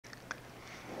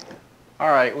All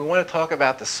right, we want to talk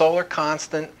about the solar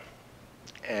constant,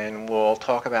 and we'll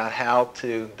talk about how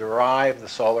to derive the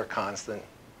solar constant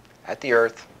at the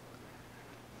Earth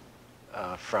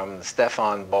from the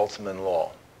Stephan-Boltzmann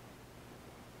Law.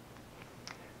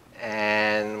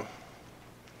 And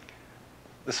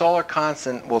the solar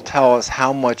constant will tell us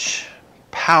how much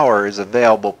power is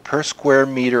available per square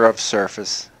meter of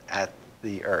surface at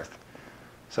the Earth.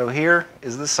 So here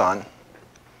is the Sun,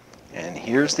 and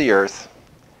here's the Earth.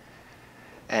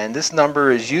 And this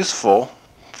number is useful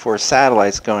for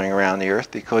satellites going around the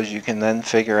Earth because you can then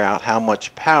figure out how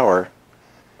much power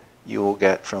you will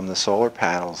get from the solar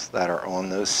panels that are on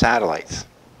those satellites.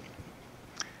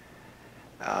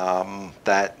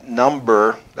 That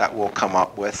number that we'll come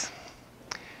up with,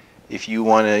 if you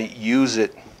want to use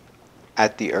it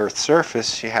at the Earth's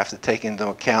surface, you have to take into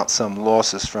account some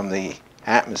losses from the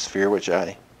atmosphere, which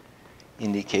I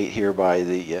indicate here by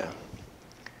the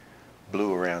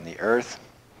blue around the Earth.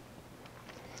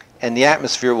 And the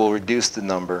atmosphere will reduce the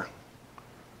number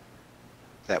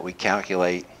that we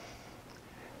calculate.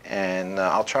 And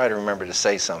I'll try to remember to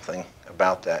say something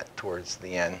about that towards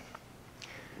the end.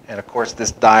 And of course,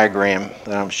 this diagram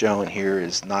that I'm showing here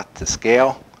is not to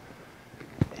scale.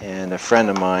 And a friend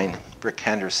of mine, Rick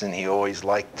Henderson, he always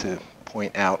liked to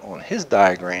point out on his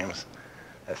diagrams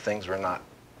that things were not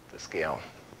to scale.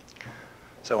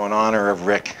 So in honor of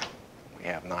Rick, we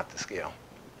have not to scale.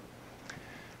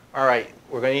 All right,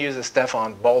 we're going to use the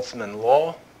Stephan-Boltzmann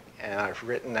Law, and I've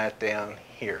written that down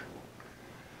here.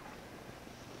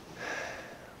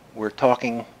 We're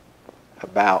talking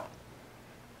about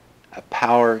a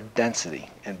power density,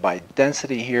 and by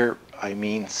density here I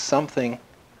mean something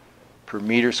per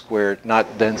meter squared,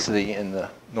 not density in the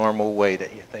normal way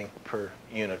that you think per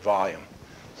unit volume.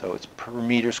 So it's per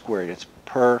meter squared, it's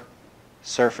per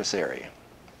surface area.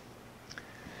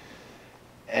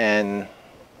 And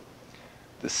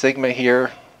the sigma here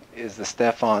is the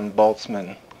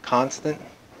Stefan-Boltzmann constant.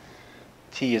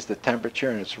 T is the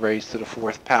temperature, and it's raised to the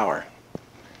 4th power.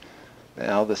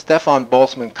 Now, the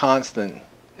Stefan-Boltzmann constant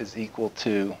is equal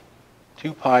to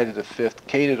 2 pi to the 5th,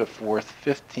 k to the 4th,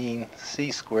 15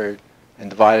 c squared, and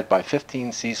divided by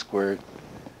 15 c squared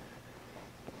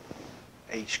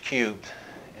h cubed.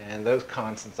 And those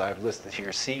constants I've listed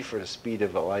here: c for the speed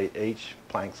of the light, h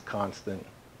Planck's constant,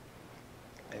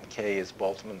 and k is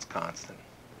Boltzmann's constant.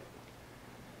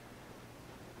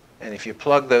 And if you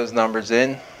plug those numbers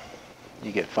in,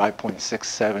 you get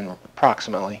 5.67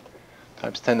 approximately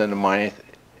times 10 to the minus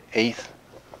 8th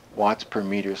watts per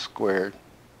meter squared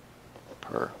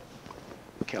per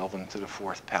Kelvin to the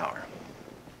 4th power.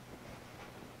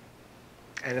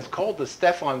 And it's called the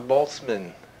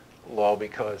Stephan-Boltzmann law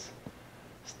because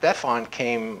Stefan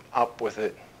came up with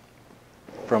it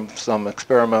from some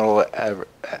experimental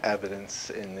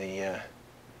evidence in the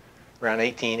around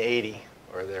 1880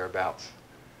 or thereabouts.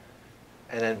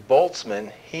 And then Boltzmann,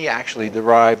 he actually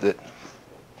derived it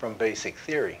from basic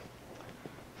theory.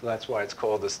 So that's why it's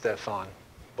called the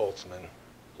Stephan-Boltzmann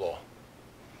law.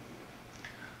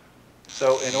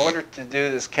 So in order to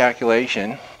do this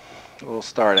calculation, we'll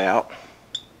start out.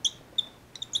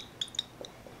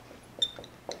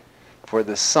 For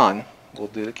the Sun, we'll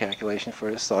do the calculation for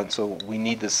the Sun. So we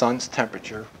need the Sun's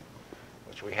temperature,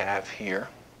 which we have here.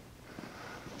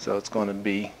 So it's going to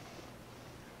be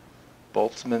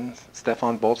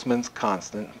Stefan-Boltzmann's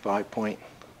constant,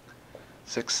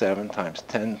 5.67 times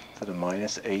 10 to the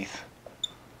minus 8th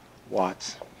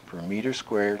watts per meter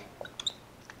squared,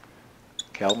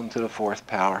 Kelvin to the 4th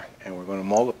power, and we're going to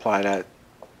multiply that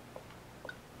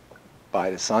by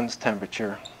the Sun's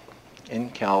temperature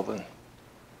in Kelvin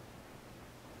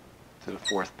to the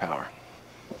 4th power.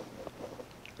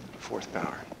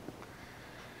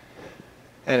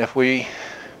 And if we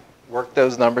work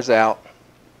those numbers out,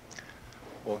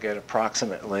 we'll get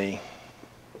approximately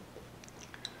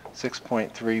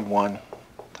 6.31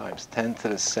 times 10 to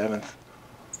the 7th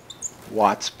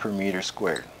watts per meter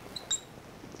squared.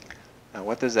 Now,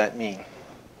 what does that mean?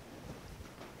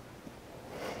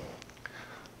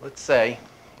 Let's say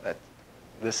that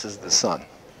this is the Sun.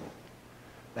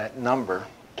 That number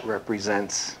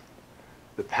represents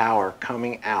the power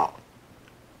coming out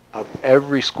of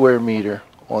every square meter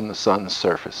on the Sun's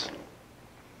surface.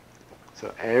 So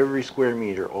every square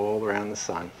meter all around the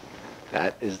Sun,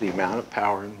 that is the amount of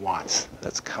power in watts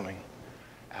that's coming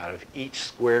out of each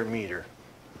square meter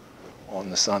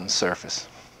on the Sun's surface.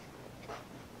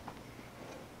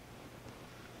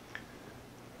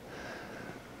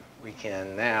 We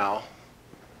can now,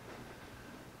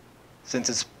 since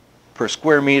it's per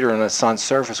square meter on the Sun's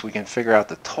surface, we can figure out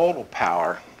the total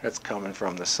power that's coming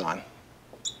from the Sun.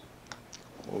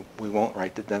 we won't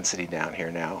write the density down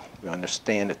here now. We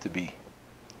understand it to be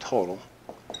total.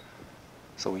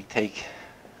 So we take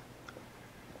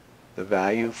the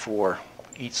value for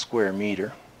each square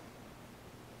meter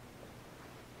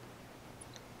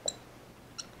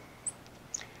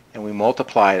and we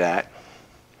multiply that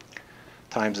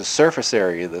times the surface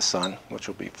area of the sun, which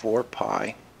will be 4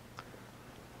 pi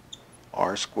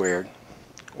r squared,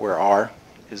 where r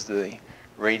is the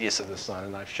radius of the sun,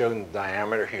 and I've shown the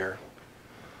diameter here.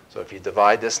 So if you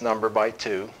divide this number by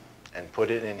 2 and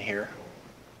put it in here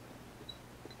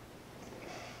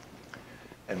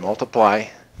and multiply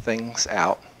things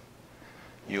out,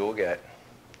 you will get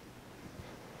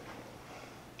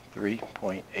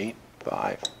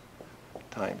 3.85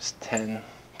 times 10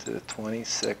 to the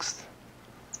 26th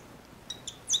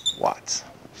watts.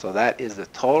 So that is the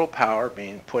total power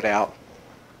being put out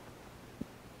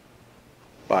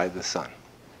by the sun.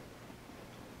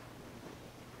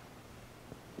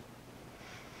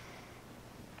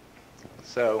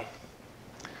 So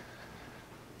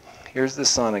here's the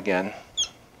sun again,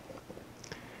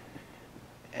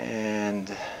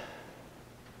 and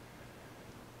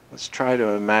let's try to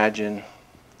imagine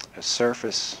a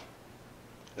surface,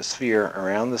 a sphere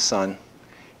around the sun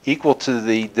equal to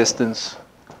the distance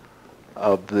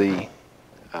of the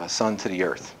sun to the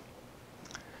earth.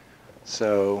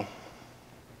 So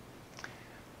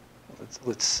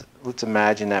let's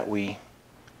imagine that we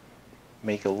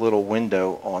make a little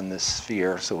window on this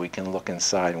sphere so we can look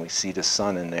inside and we see the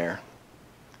sun in there.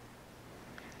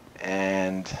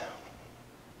 And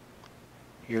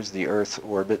here's the Earth's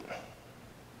orbit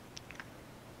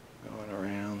going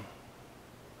around.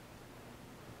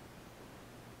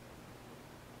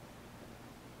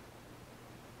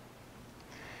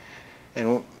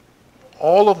 And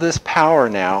all of this power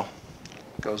now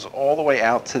goes all the way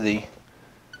out to the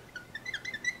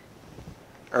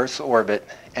Earth's orbit,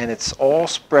 and it's all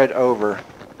spread over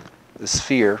the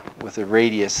sphere with a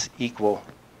radius equal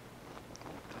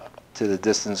to the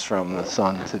distance from the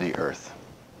sun to the Earth.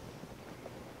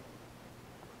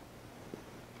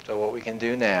 So what we can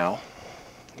do now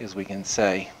is we can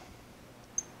say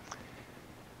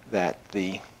that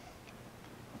the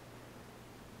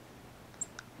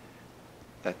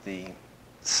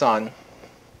sun,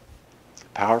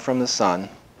 power from the sun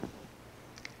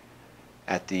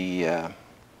at the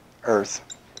Earth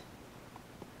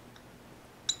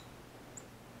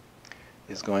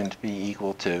is going to be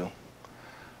equal to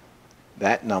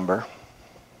that number,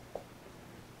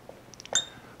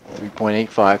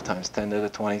 3.85 times 10 to the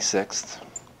 26th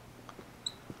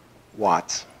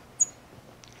watts,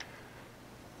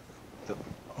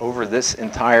 over this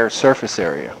entire surface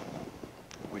area,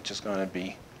 which is going to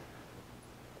be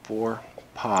 4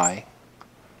 pi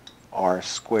r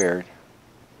squared,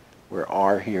 where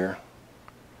r here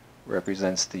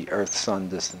represents the Earth-Sun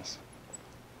distance.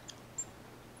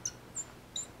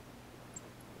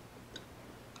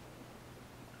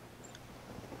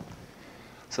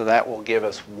 So that will give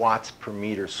us watts per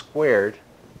meter squared.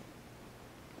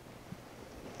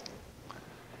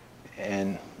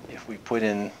 And if we put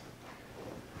in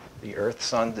the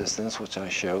Earth-Sun distance, which I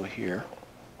show here,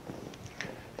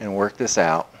 and work this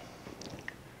out,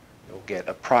 you'll get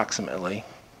approximately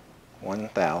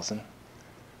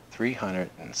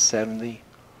 1,370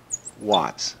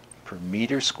 watts per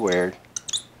meter squared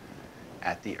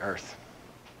at the Earth.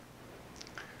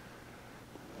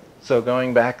 So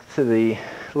going back to the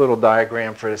little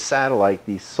diagram for the satellite,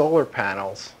 these solar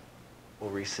panels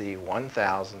will receive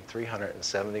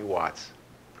 1,370 watts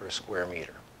per square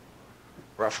meter,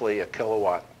 roughly a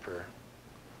kilowatt per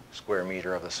square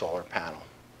meter of the solar panel.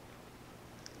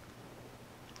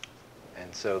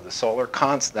 And so the solar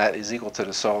constant, that is equal to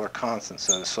the solar constant.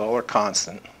 So the solar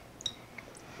constant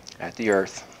at the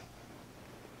Earth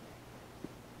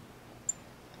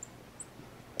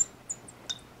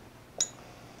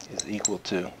is equal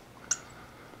to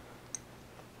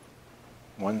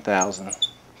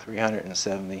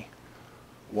 1,370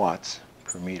 watts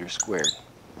per meter squared.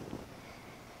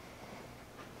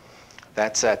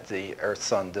 That's at the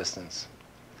Earth-Sun distance.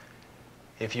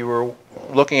 If you were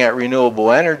looking at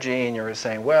renewable energy and you were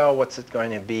saying, well, what's it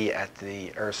going to be at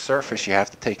the Earth's surface, you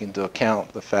have to take into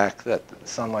account the fact that the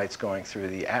sunlight's going through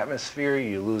the atmosphere.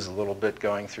 You lose a little bit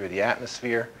going through the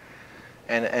atmosphere.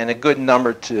 And a good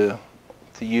number to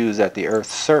use at the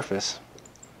Earth's surface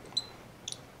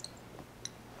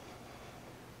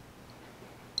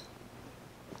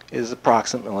is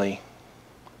approximately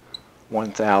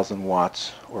 1,000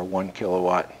 watts or 1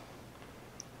 kilowatt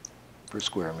per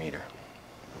square meter,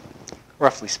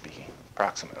 roughly speaking,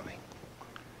 approximately.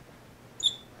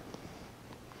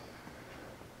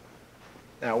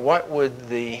 Now, what would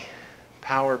the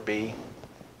power be,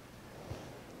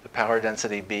 the power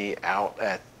density be out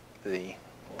at the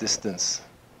distance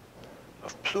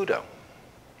of Pluto?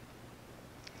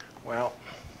 Well,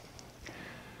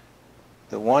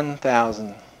 the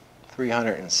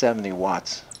 1,370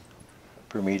 watts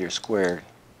per meter squared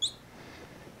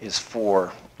is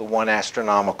for the 1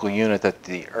 astronomical unit that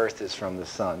the Earth is from the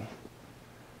Sun.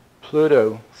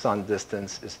 Pluto sun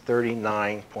distance is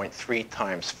 39.3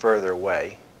 times further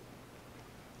away.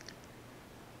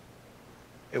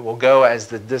 It will go as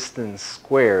the distance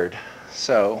squared.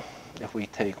 So if we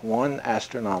take 1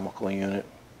 astronomical unit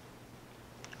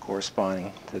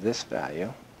corresponding to this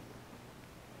value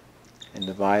and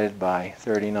divide it by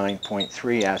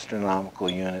 39.3 astronomical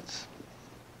units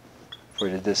for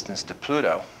the distance to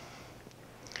Pluto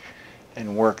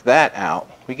and work that out,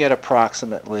 we get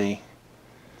approximately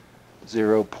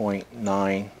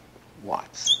 0.9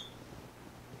 watts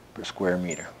per square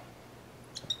meter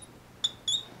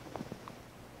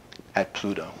at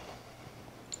Pluto.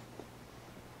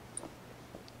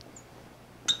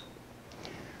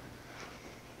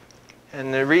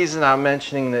 And the reason I'm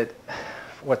mentioning that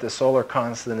what the solar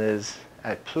constant is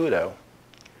at Pluto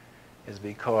is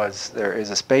because there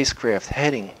is a spacecraft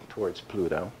heading towards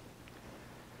Pluto.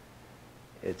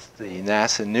 It's the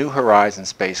NASA New Horizons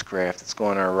spacecraft. It's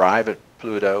going to arrive at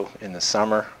Pluto in the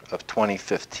summer of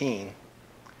 2015.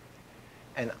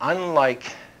 And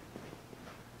unlike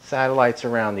satellites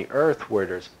around the Earth where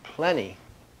there's plenty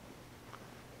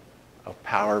of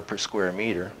power per square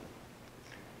meter,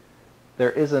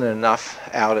 there isn't enough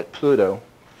out at Pluto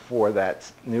for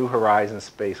that New Horizons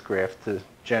spacecraft to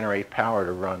generate power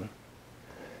to run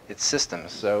its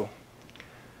systems. So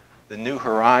the New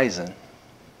Horizons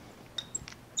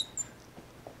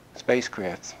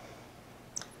spacecraft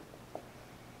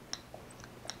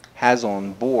has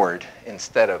on board,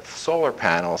 instead of solar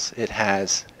panels, it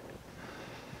has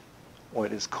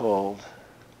what is called,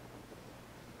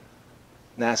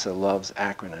 NASA loves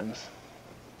acronyms,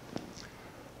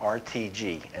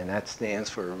 RTG, and that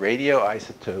stands for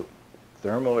Radioisotope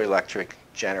Thermoelectric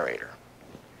Generator.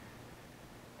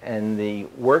 And the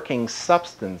working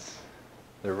substance,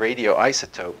 the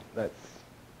radioisotope that's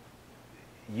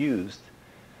used,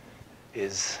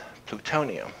 is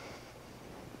plutonium.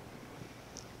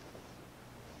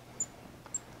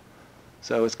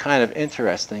 So it's kind of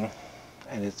interesting,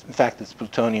 and in fact it's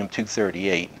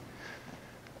plutonium-238.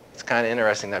 It's kind of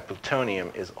interesting that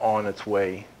plutonium is on its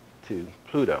way to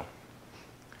Pluto.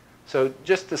 So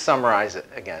just to summarize it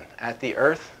again, at the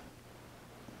Earth,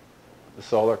 the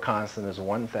solar constant is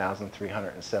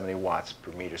 1,370 watts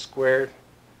per meter squared,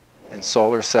 and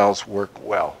solar cells work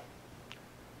well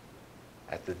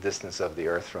at the distance of the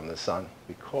Earth from the Sun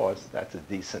because that's a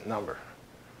decent number.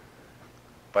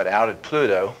 But out at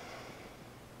Pluto,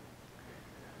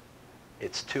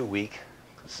 it's too weak,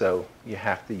 so you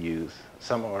have to use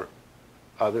some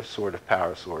other sort of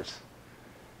power source.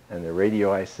 And the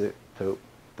radioisotope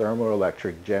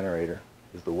thermoelectric generator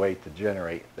is the way to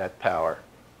generate that power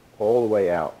all the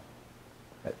way out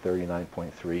at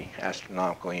 39.3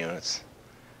 astronomical units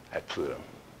at Pluto.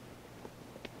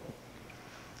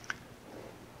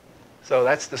 So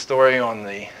that's the story on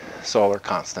the solar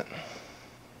constant.